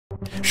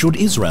Should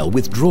Israel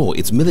withdraw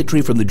its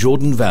military from the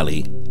Jordan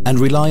Valley and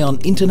rely on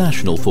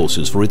international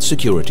forces for its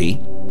security?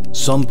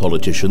 Some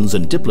politicians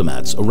and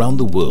diplomats around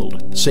the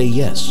world say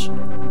yes.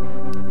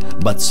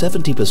 But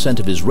 70%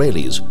 of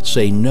Israelis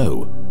say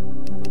no.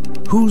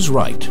 Who's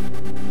right?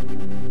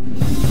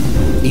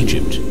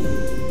 Egypt.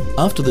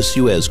 After the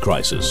Suez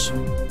Crisis,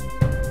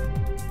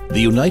 the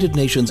United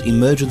Nations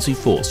Emergency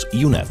Force,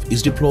 UNEF,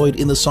 is deployed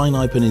in the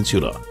Sinai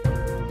Peninsula.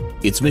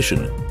 Its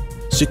mission: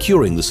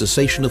 securing the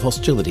cessation of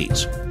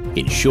hostilities,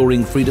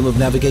 ensuring freedom of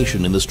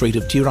navigation in the Strait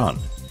of Tiran,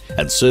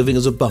 and serving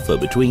as a buffer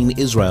between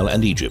Israel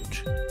and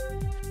Egypt.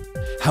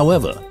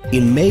 However,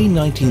 in May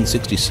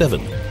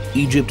 1967,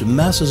 Egypt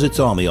masses its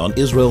army on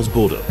Israel's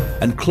border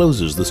and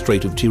closes the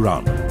Strait of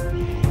Tiran.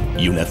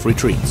 UNEF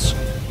retreats.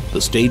 The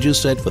stage is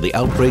set for the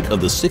outbreak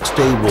of the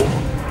Six-Day War.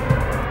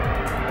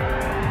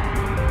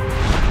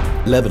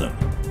 Lebanon,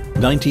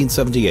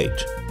 1978.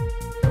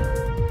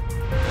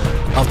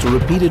 After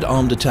repeated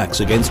armed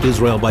attacks against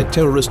Israel by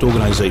terrorist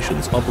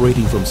organizations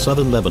operating from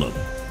southern Lebanon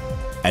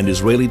and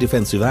Israeli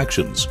defensive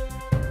actions,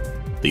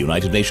 the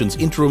United Nations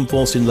Interim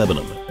Force in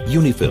Lebanon,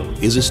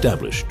 UNIFIL, is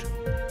established.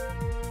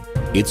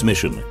 Its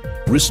mission: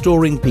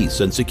 restoring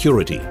peace and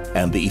security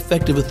and the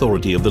effective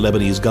authority of the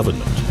Lebanese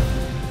government.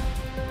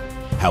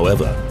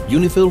 However,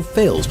 UNIFIL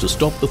fails to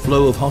stop the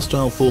flow of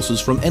hostile forces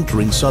from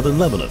entering southern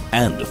Lebanon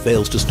and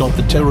fails to stop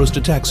the terrorist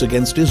attacks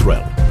against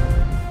Israel.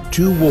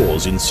 Two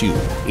wars ensue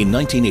in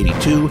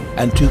 1982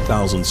 and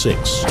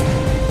 2006.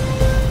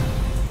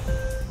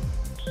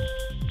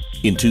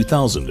 In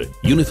 2000,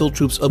 UNIFIL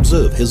troops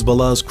observe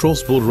Hezbollah's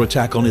cross-border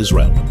attack on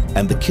Israel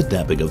and the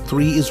kidnapping of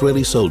 3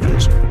 Israeli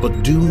soldiers,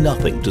 but do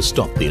nothing to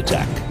stop the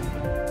attack.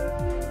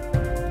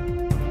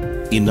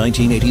 In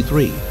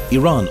 1983,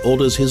 Iran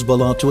orders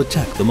Hezbollah to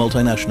attack the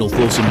multinational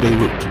force in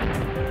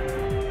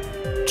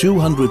Beirut.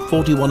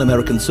 241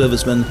 American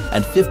servicemen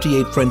and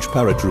 58 French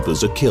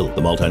paratroopers are killed.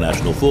 The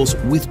multinational force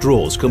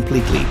withdraws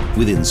completely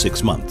within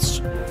 6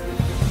 months.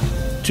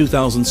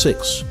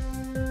 2006.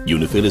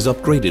 UNIFIL is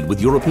upgraded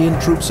with European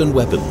troops and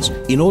weapons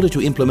in order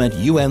to implement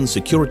UN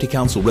Security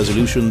Council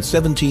Resolution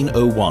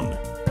 1701.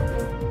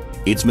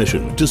 Its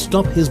mission: to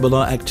stop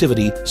Hezbollah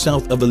activity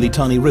south of the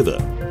Litani River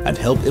and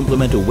help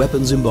implement a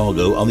weapons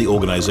embargo on the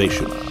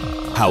organization.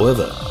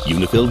 However,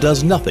 UNIFIL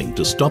does nothing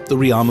to stop the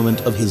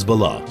rearmament of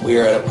Hezbollah. We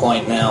are at a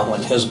point now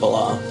when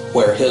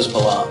where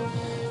Hezbollah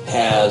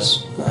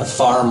has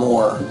far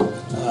more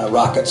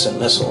rockets and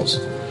missiles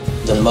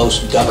than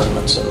most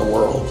governments in the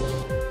world.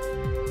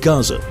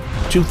 Gaza,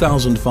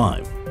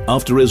 2005.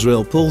 After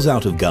Israel pulls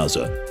out of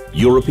Gaza,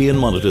 European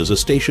monitors are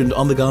stationed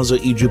on the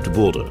Gaza-Egypt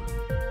border.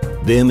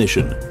 Their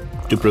mission: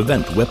 to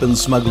prevent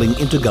weapons smuggling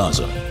into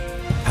Gaza.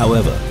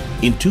 However,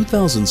 in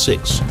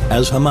 2006,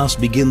 as Hamas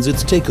begins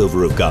its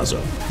takeover of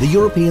Gaza, the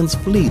Europeans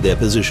flee their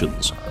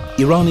positions.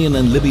 Iranian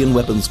and Libyan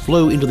weapons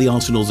flow into the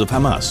arsenals of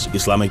Hamas,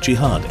 Islamic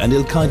Jihad and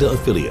Al-Qaeda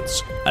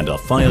affiliates and are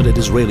fired at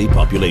Israeli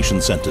population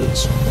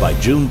centers. By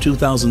June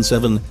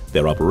 2007,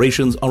 their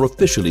operations are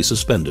officially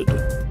suspended.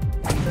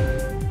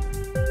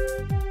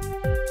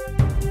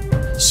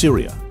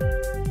 Syria.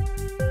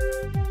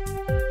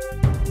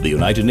 The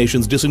United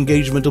Nations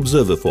Disengagement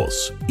Observer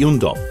Force,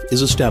 UNDOF,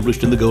 is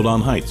established in the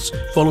Golan Heights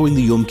following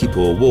the Yom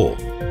Kippur War.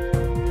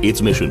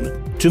 Its mission: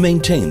 to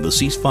maintain the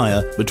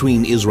ceasefire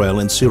between Israel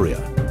and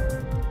Syria.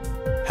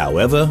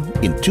 However,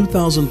 in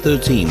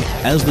 2013,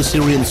 as the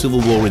Syrian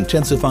civil war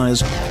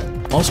intensifies,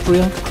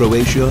 Austria,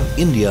 Croatia,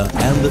 India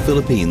and the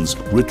Philippines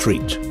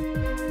retreat.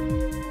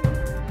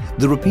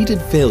 The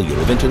repeated failure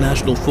of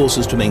international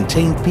forces to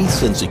maintain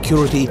peace and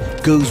security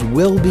goes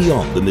well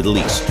beyond the Middle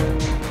East.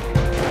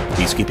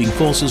 Peacekeeping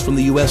forces from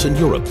the US and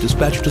Europe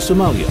dispatched to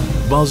Somalia,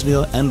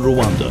 Bosnia and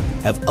Rwanda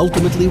have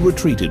ultimately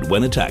retreated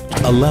when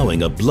attacked,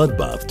 allowing a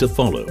bloodbath to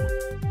follow.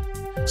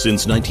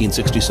 Since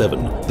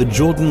 1967, the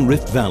Jordan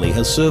Rift Valley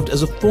has served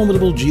as a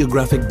formidable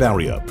geographic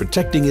barrier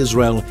protecting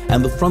Israel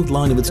and the front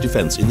line of its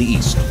defense in the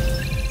east.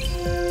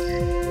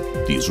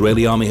 The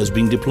Israeli army has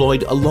been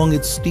deployed along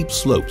its steep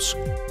slopes,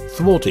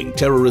 thwarting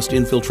terrorist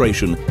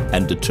infiltration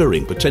and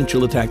deterring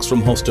potential attacks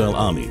from hostile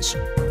armies.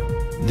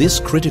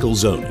 This critical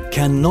zone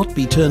cannot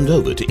be turned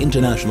over to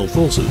international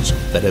forces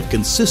that have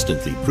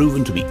consistently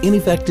proven to be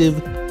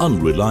ineffective,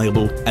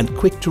 unreliable, and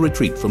quick to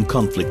retreat from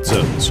conflict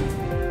zones.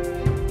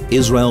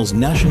 Israel's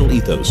national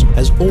ethos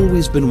has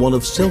always been one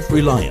of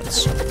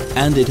self-reliance,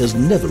 and it has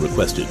never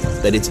requested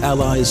that its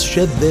allies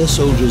shed their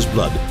soldiers'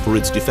 blood for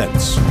its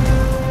defense.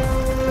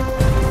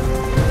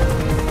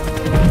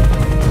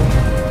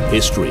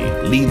 History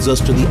leads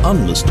us to the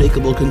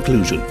unmistakable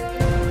conclusion: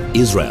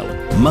 Israel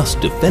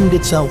must defend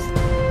itself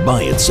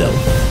by itself.